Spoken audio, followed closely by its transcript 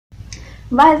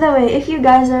By the way, if you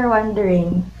guys are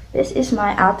wondering, this is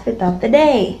my outfit of the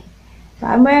day. So,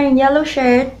 I'm wearing yellow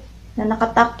shirt na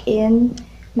nakatuck in,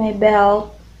 my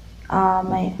belt,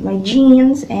 my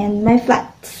jeans, and my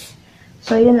flats.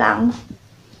 So, yun lang.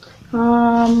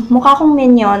 Mukha akong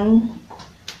minion.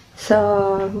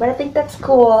 So, but I think that's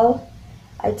cool.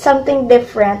 It's something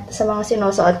different sa mga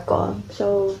sinusuot ko.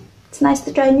 So, it's nice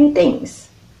to try new things.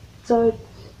 So,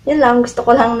 yun lang. Gusto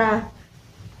ko lang na,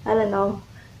 I don't know,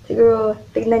 siguro,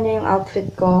 tignan niyo yung outfit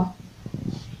ko.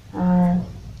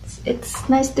 It's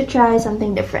nice to try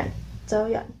something different. So,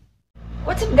 yeah.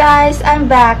 What's up, guys? I'm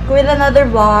back with another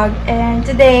vlog. And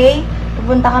today,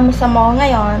 pupunta kami sa mall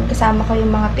ngayon. Kasama ko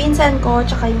yung mga pinsan ko,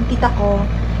 tsaka yung tita ko.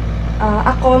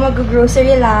 Ako,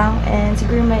 mag-grocery lang. And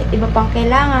siguro may iba pang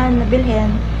kailangan na bilhin.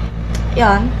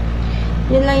 Yun.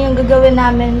 Yun lang yung gagawin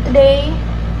namin today.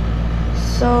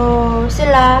 So,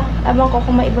 sila, ewan ko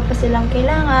kung may iba pa silang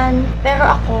kailangan. Pero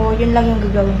ako, yun lang yung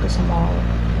gagawin ko sa mall.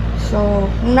 So,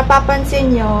 kung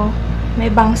napapansin nyo,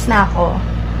 may bangs na ako.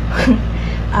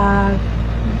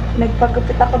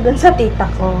 Nagpagupit ako dun sa tita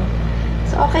ko.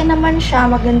 So, okay naman siya.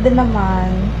 Maganda naman.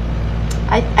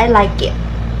 I like it.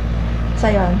 So,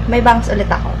 yun. May bangs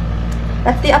ulit ako.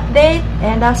 That's the update.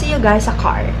 And I'll see you guys sa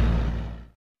car.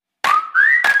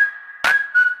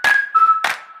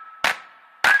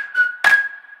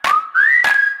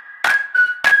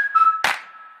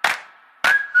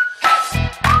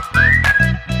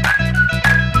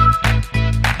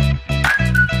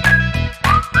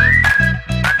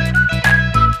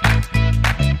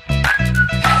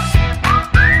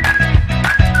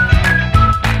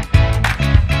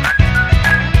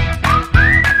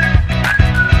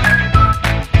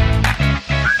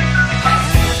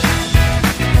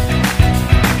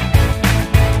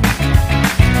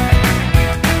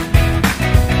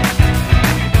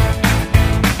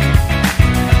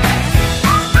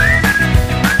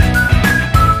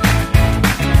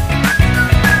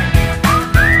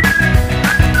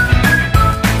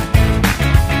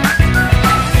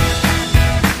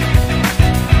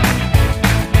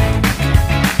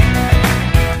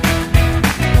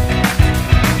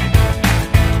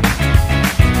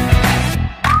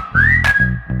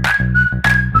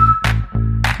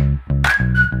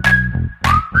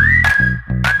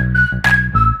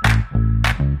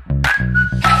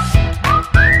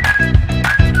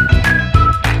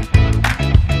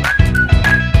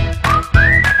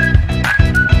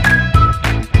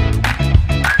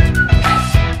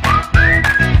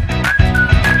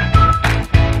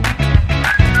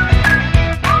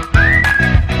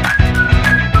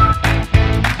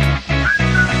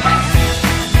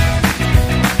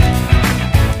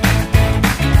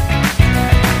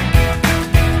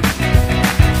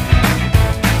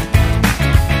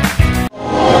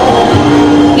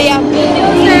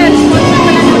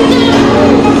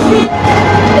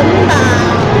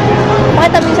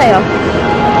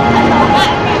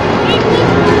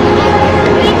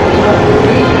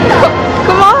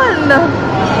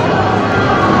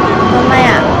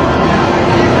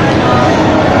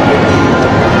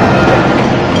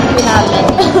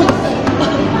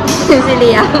 Si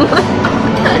Liam.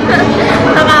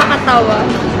 Nakakatawa.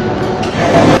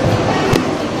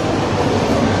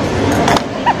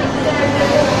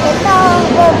 Ito,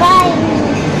 bye.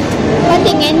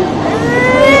 Patingin.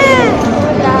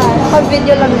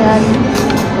 Naka-video lang yan.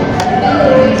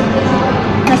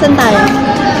 Nasaan tayo?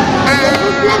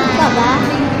 Vlog ka ba?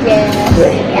 Yes.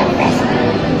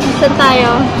 Nasaan tayo?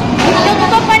 Ano ko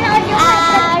pa panood yung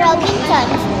Robinson?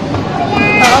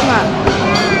 Oo nga.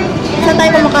 Saan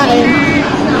tayo kumakain?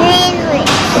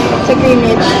 Greenwich. Sa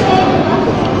Greenwich.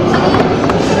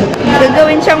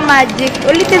 Gagawin siyang magic.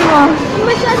 Ulitin mo.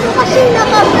 Masyado kasi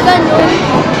nakagano.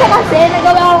 Ito kasi,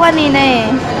 nagawa ko kanina eh.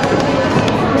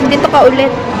 Dito ka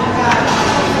ulit.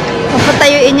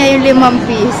 Papatayuin niya yung 5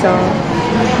 piso.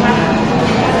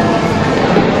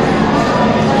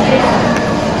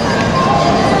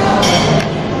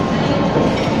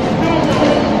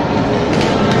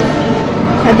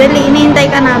 Madali, inihintay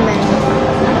ka namin.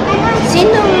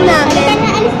 Sinong namin?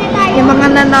 Yung mga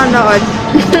nanonood.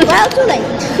 Well, too late.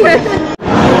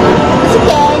 Si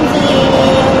Kenzie.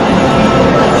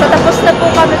 So, tapos na po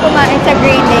kami kumain sa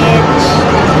Greenwich.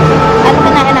 Ano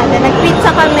kinain natin?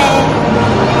 Nag-pizza kami.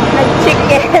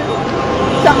 Nag-chicken.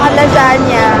 Saka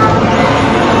lasagna.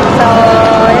 So,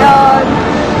 yun.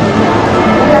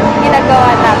 Yan ang ginagawa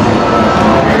natin.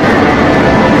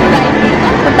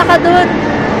 Punta ka dun.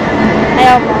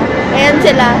 Ayaw mo. Ayan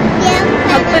sila.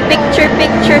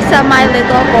 Magpa-picture-picture sa My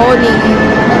Little Pony.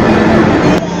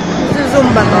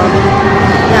 Zumba to.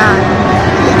 Yan.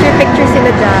 Picture-picture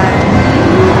sila dyan.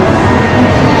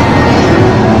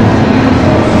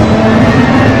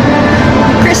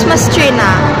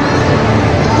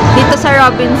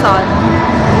 Robinson.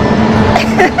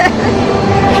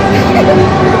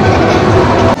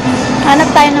 Hanap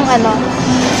tayo ng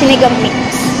sinigang mix.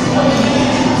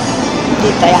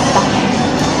 Dito yata.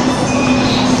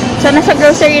 So, nasa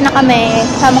grocery na kami.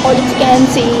 Kasama ko ulit si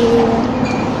Kenzie.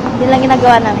 Yun lang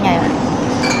ginagawa namin ngayon.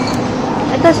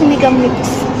 Ito, sinigang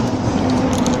mix.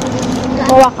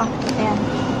 Kuha ka. Ayan.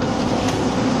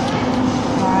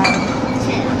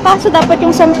 Kaso dapat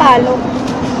yung sampalok.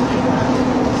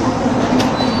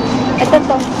 Ito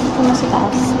to. Ito na sa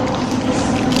taas.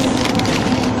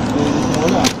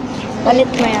 Palit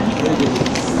mo yan.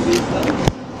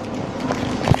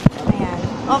 Ayan.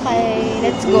 Okay,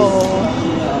 let's go.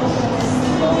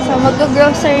 So,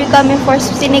 mag-grocery kami for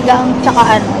sinigang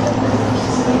tsaka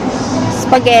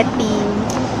spaghetti.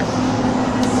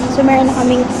 So, meron na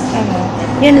kaming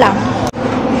yun lang.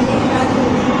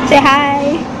 Say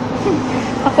hi!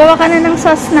 Pakuha ka na ng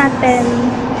sauce natin.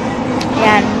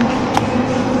 Ayan.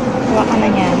 Pakuha ka na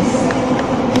yan.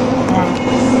 Ayan.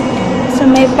 So,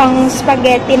 may pang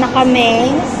spaghetti na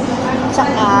kami.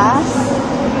 Tsaka,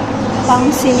 pang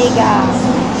sinigang.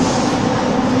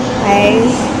 Okay.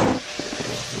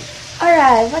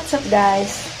 Alright, what's up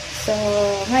guys? So,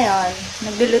 ngayon,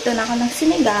 nagluluto na ako ng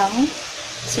sinigang.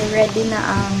 So, ready na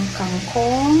ang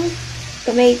kangkong,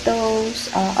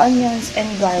 tomatoes, onions, and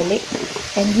garlic.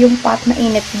 And yung pot na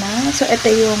init na. So, ito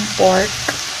yung pork.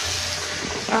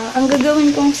 Ang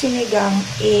gagawin kong sinigang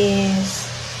is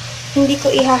hindi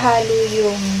ko ihahalo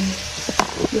yung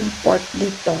pork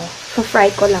dito.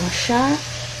 So-fry ko lang siya.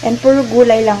 And puro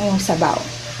gulay lang yung sabaw.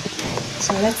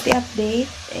 So, that's the update.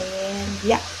 And,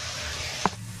 yeah.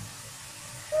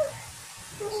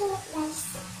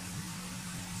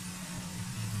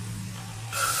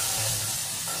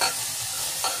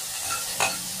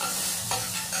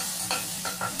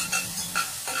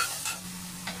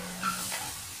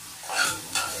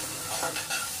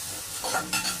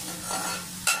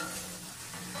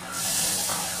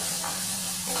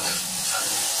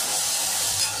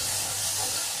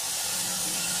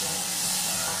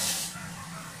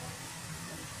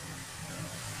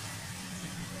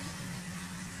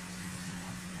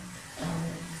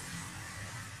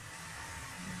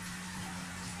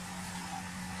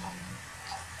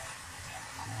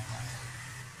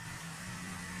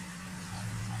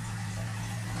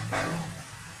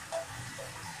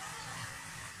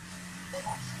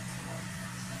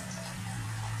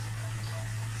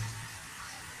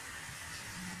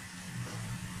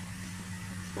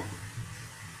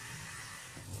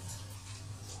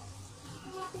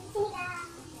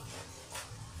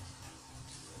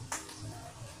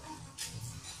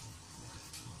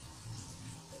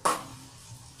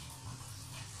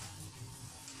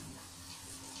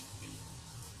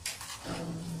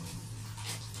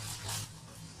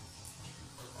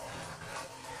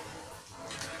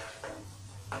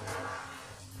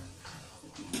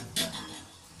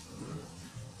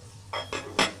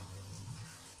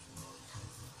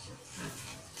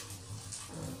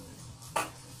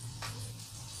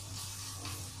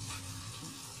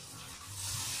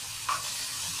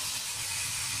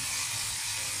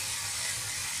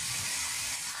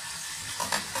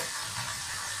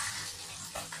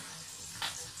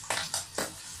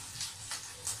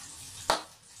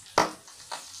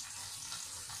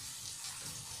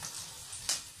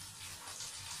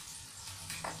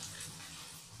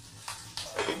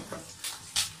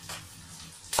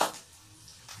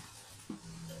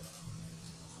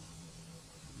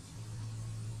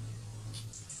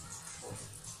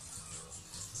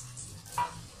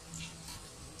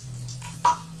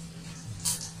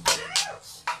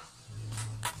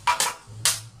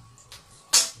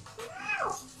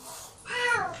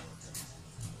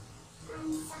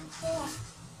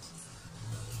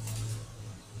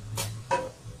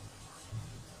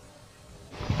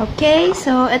 Okay,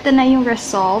 so ito na yung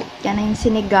result. Yan na yung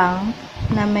sinigang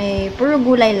na may puro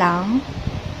gulay lang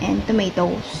and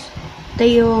tomatoes. Ito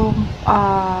yung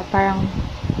parang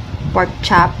pork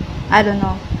chop. I don't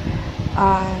know.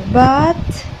 But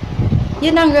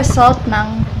yun ang result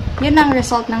ng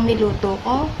niluto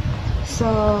ko. So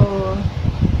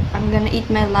I'm gonna eat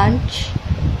my lunch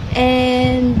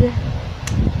and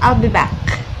I'll be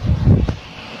back.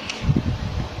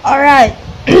 Alright.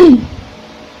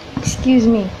 Excuse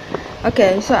me.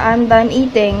 Okay, so I'm done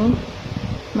eating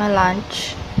my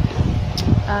lunch.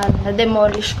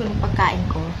 Na-demolish ko yung pagkain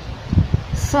ko.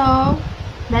 So,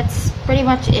 that's pretty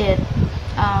much it.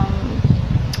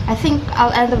 I think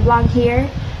I'll end the vlog here.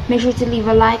 Make sure to leave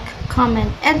a like, comment,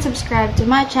 and subscribe to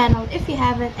my channel if you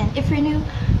haven't. And if you're new,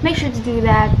 make sure to do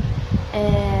that.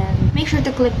 And make sure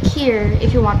to click here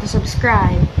if you want to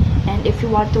subscribe. And if you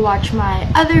want to watch my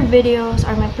other videos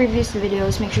or my previous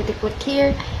videos, make sure to click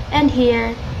here and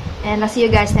here. And I'll see you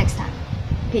guys next time.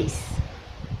 Peace.